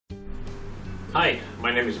Hi,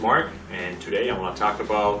 my name is Mark, and today I want to talk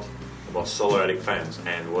about SolarAddict fans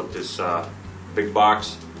and what this big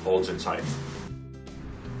box holds inside.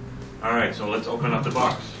 Alright, so let's open up the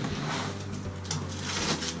box.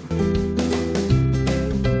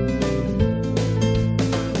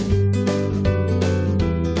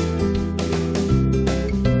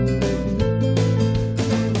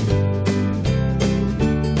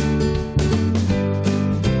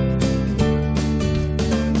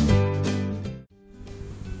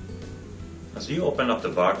 As you open up the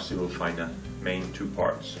box, you will find the main two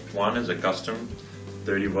parts. One is a custom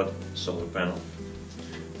 30-watt solar panel.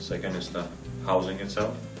 Second is the housing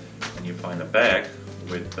itself. And you find a bag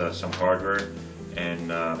with some hardware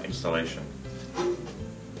and installation.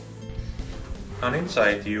 On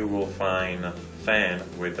inside you will find a fan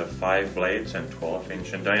with 5 blades and 12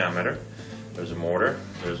 inch in diameter. There's a motor.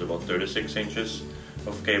 There's about 36 inches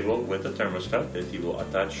of cable with a thermostat that you will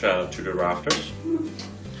attach to the rafters.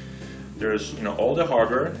 There's all the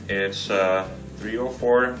hardware. It's 3 or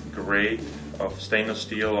 4 grade of stainless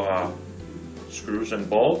steel screws and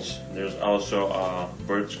bolts. There's also a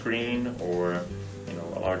bird screen or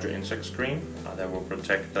a larger insect screen that will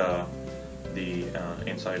protect the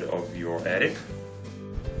inside of your attic.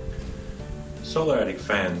 SolarAddict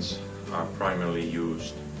fans are primarily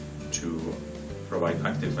used to provide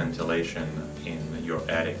active ventilation in your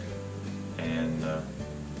attic and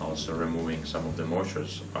also removing some of the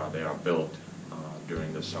moistures they are built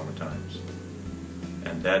during the summer times,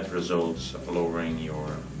 and that results lowering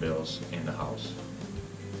your bills in the house.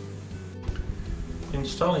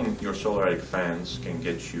 Installing your SolarAddict fans can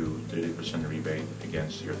get you 30% rebate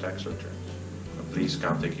against your tax returns. Please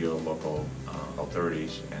contact your local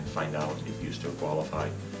authorities and find out if you still qualify,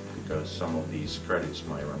 because some of these credits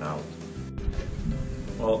might run out.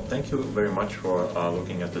 Well, thank you very much for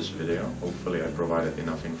looking at this video. Hopefully I provided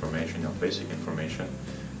enough information, basic information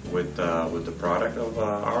with the product of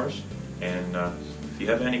ours. And if you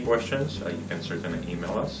have any questions, you can certainly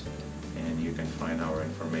email us, and you can find our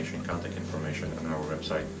contact information on our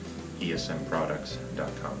website,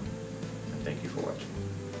 esmproducts.com. And thank you for watching.